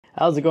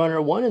How's it going,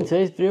 everyone? In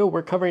today's video,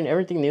 we're covering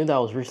everything new that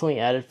was recently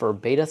added for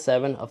Beta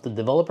 7 of the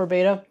developer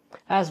beta,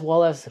 as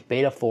well as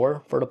Beta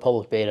 4 for the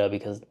public beta,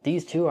 because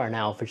these two are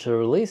now officially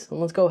released. And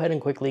let's go ahead and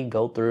quickly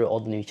go through all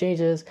the new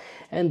changes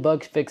and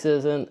bug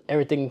fixes and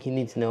everything you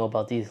need to know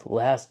about these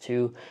last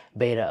two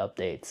beta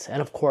updates.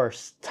 And of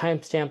course,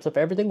 timestamps of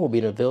everything will be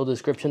in the video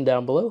description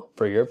down below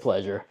for your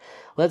pleasure.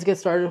 Let's get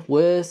started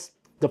with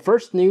the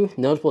first new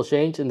notable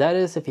change, and that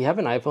is if you have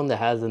an iPhone that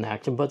has an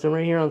action button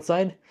right here on the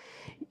side,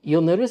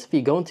 you'll notice if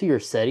you go into your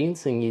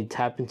settings and you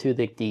tap into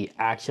the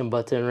action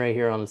button right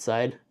here on the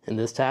side in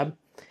this tab,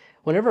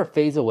 whenever it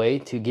fades away,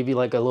 to give you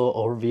like a little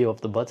overview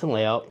of the button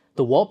layout,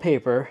 the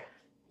wallpaper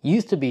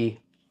used to be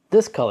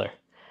this color.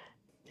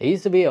 It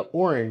used to be an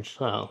orange.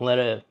 Let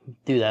it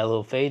do that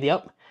little fade.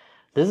 Yep.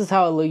 This is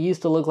how it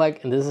used to look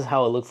like, and this is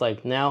how it looks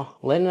like now,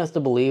 letting us to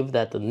believe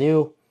that the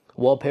new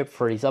wallpaper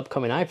for these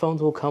upcoming iPhones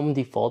will come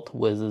default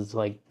with this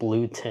like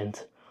blue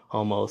tint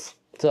almost.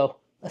 So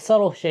a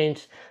subtle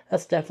change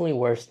that's definitely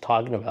worth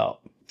talking about.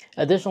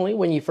 Additionally,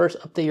 when you first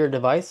update your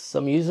device,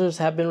 some users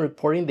have been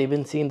reporting they've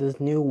been seeing this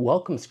new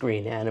welcome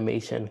screen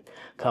animation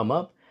come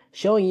up,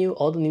 showing you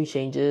all the new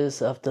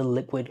changes of the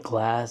liquid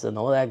glass and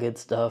all that good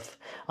stuff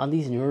on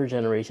these newer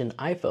generation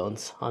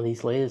iPhones on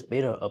these latest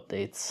beta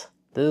updates.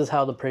 This is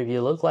how the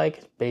preview looked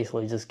like.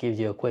 Basically just gives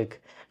you a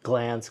quick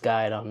glance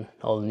guide on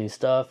all the new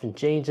stuff and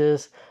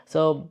changes.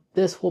 So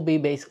this will be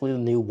basically the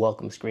new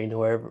welcome screen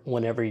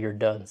whenever you're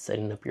done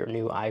setting up your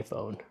new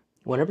iPhone.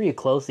 Whenever you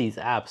close these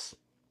apps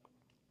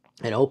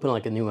and open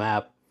like a new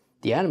app,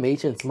 the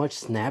animation is much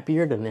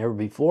snappier than ever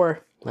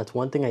before. That's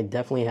one thing I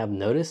definitely have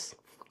noticed,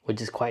 which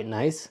is quite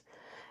nice.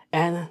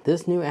 And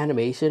this new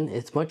animation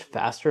is much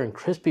faster and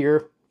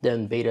crispier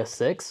than Beta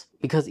 6,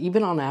 because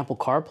even on Apple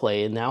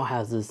CarPlay, it now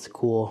has this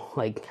cool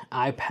like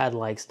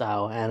iPad-like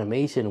style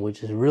animation,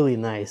 which is really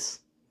nice.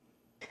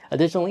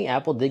 Additionally,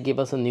 Apple did give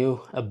us a new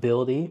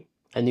ability,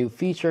 a new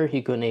feature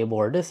you can enable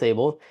or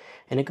disable,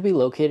 and it could be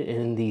located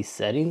in the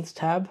settings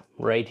tab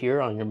right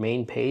here on your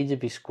main page.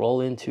 If you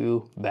scroll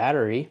into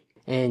battery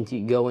and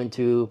you go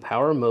into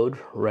power mode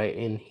right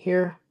in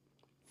here,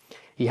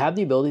 you have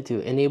the ability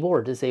to enable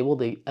or disable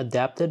the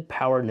adapted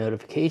power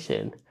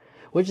notification,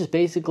 which is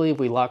basically if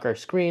we lock our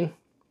screen,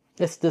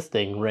 it's this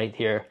thing right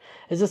here.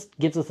 It just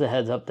gives us a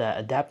heads up that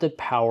adaptive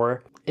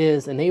power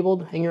is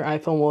enabled and your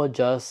iPhone will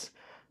adjust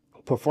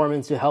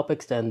performance to help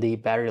extend the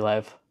battery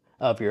life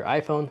of your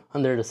iPhone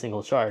under the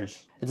single charge.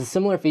 It's a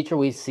similar feature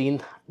we've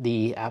seen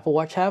the Apple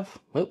Watch have.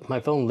 Oop, my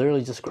phone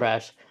literally just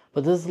crashed.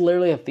 But this is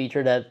literally a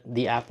feature that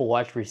the Apple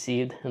Watch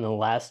received in the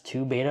last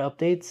two beta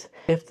updates.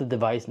 If the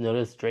device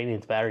notices draining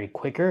its battery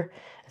quicker,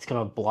 it's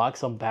going to block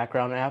some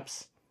background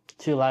apps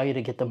to allow you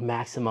to get the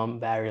maximum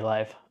battery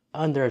life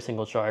under a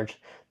single charge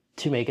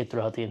to make it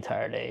throughout the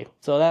entire day.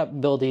 So that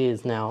ability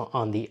is now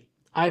on the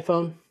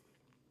iPhone,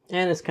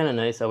 and it's kind of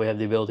nice that we have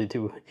the ability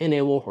to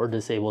enable or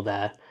disable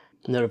that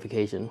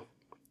notification.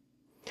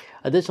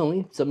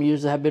 Additionally, some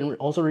users have been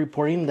also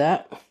reporting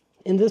that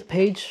in this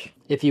page,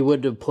 if you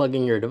would plug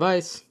in your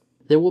device,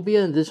 there will be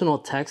an additional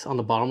text on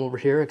the bottom over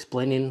here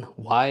explaining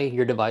why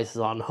your device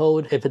is on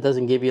hold. If it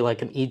doesn't give you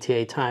like an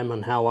ETA time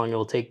on how long it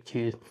will take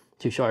to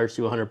charge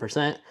to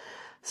 100%.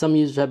 Some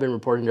users have been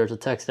reporting there's a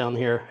text down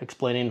here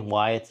explaining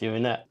why it's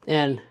doing that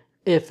and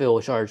if it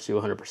will charge to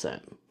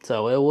 100%.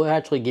 So it will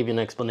actually give you an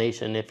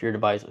explanation if your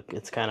device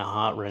gets kind of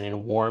hot,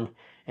 running warm,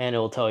 and it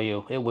will tell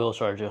you it will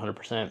charge you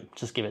 100%.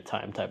 Just give it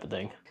time type of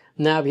thing.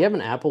 Now, if you have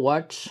an Apple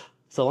Watch,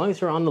 so long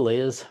as you're on the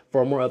latest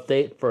firmware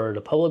update for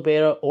the public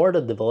beta or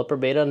the developer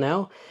beta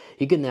now,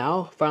 you can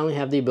now finally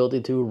have the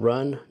ability to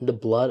run the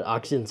blood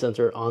oxygen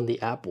sensor on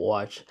the Apple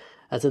Watch,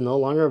 as it no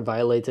longer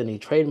violates any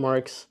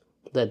trademarks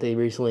that they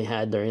recently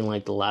had during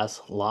like the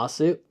last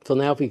lawsuit. So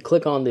now if we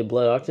click on the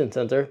blood oxygen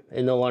sensor,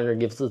 it no longer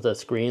gives us a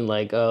screen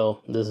like,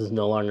 oh, this is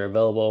no longer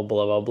available,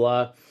 blah, blah,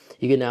 blah.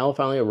 You can now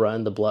finally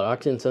run the blood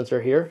oxygen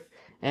sensor here.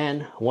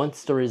 And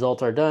once the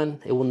results are done,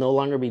 it will no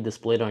longer be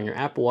displayed on your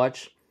Apple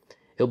Watch.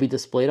 It'll be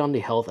displayed on the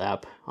health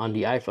app on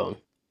the iPhone.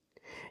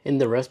 In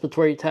the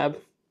respiratory tab,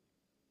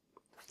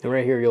 and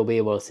right here, you'll be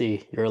able to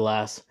see your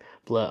last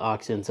blood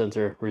oxygen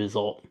sensor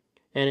result.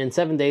 And in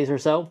 7 days or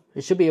so,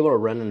 it should be able to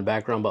run in the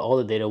background, but all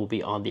the data will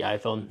be on the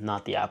iPhone,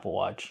 not the Apple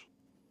Watch.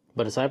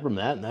 But aside from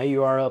that, now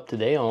you are up to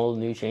date on all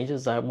the new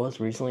changes that was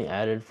recently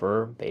added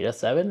for Beta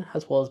 7,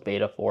 as well as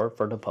Beta 4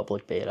 for the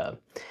public beta.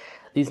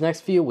 These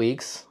next few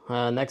weeks,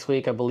 next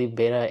week I believe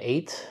Beta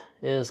 8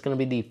 is going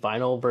to be the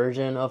final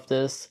version of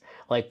this,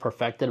 like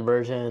perfected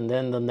version, and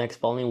then the next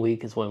following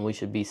week is when we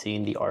should be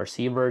seeing the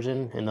RC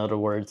version. In other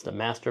words, the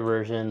master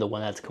version, the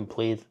one that's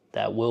complete,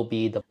 that will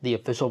be the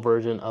official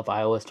version of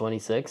iOS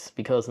 26,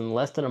 because in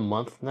less than a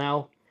month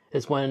now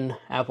is when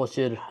Apple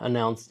should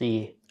announce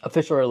the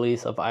official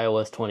release of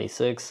iOS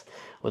 26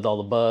 with all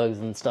the bugs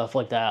and stuff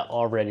like that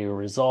already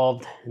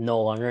resolved,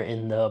 no longer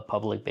in the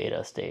public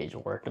beta stage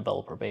or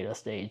developer beta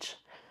stage.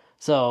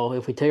 So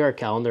if we take our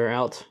calendar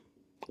out,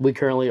 we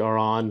currently are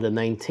on the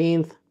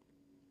 19th.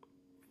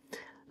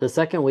 The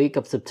second week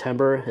of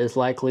September is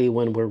likely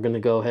when we're going to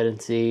go ahead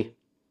and see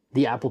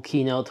the Apple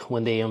keynote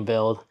when they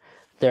unveiled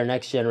their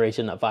next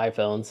generation of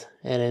iPhones.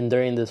 And then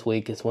during this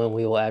week is when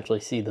we will actually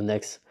see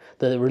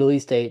the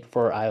release date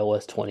for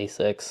iOS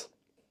 26.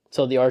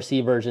 So the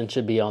RC version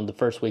should be on the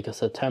first week of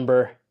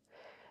September.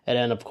 And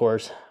then of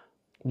course,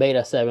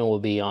 Beta 7 will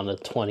be on the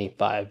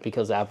 25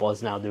 because Apple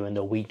is now doing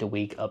the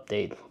week-to-week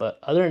update. But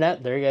other than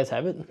that, there you guys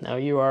have it. Now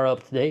you are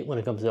up to date when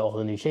it comes to all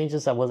the new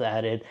changes that was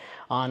added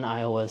on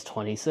iOS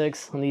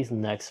 26 on these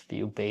next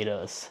few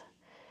betas.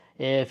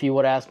 If you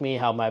would ask me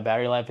how my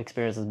battery life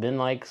experience has been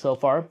like so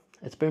far,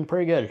 it's been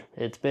pretty good.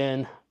 It's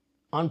been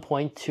on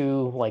point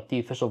to like the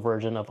official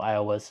version of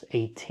iOS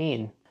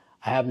 18.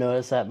 I have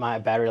noticed that my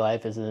battery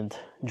life isn't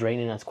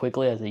draining as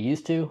quickly as it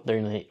used to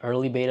during the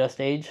early beta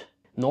stage,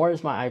 nor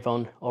is my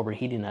iPhone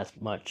overheating as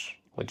much,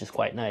 which is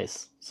quite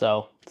nice.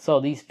 So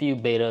these few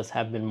betas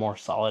have been more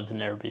solid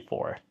than ever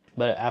before.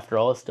 But after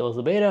all, it still is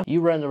a beta. You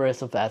run the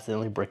risk of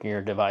accidentally breaking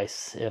your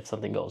device if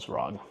something goes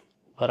wrong.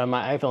 But on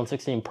my iPhone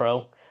 16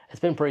 Pro, it's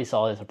been pretty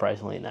solid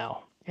surprisingly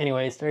now.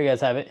 Anyways, there you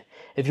guys have it.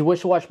 If you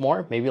wish to watch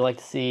more, maybe you'd like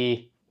to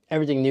see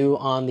everything new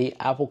on the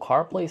Apple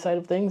CarPlay side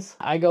of things,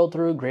 I go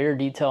through greater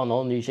detail on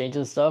all the new changes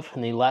and stuff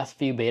in the last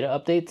few beta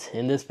updates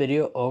in this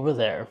video over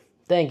there.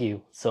 Thank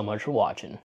you so much for watching.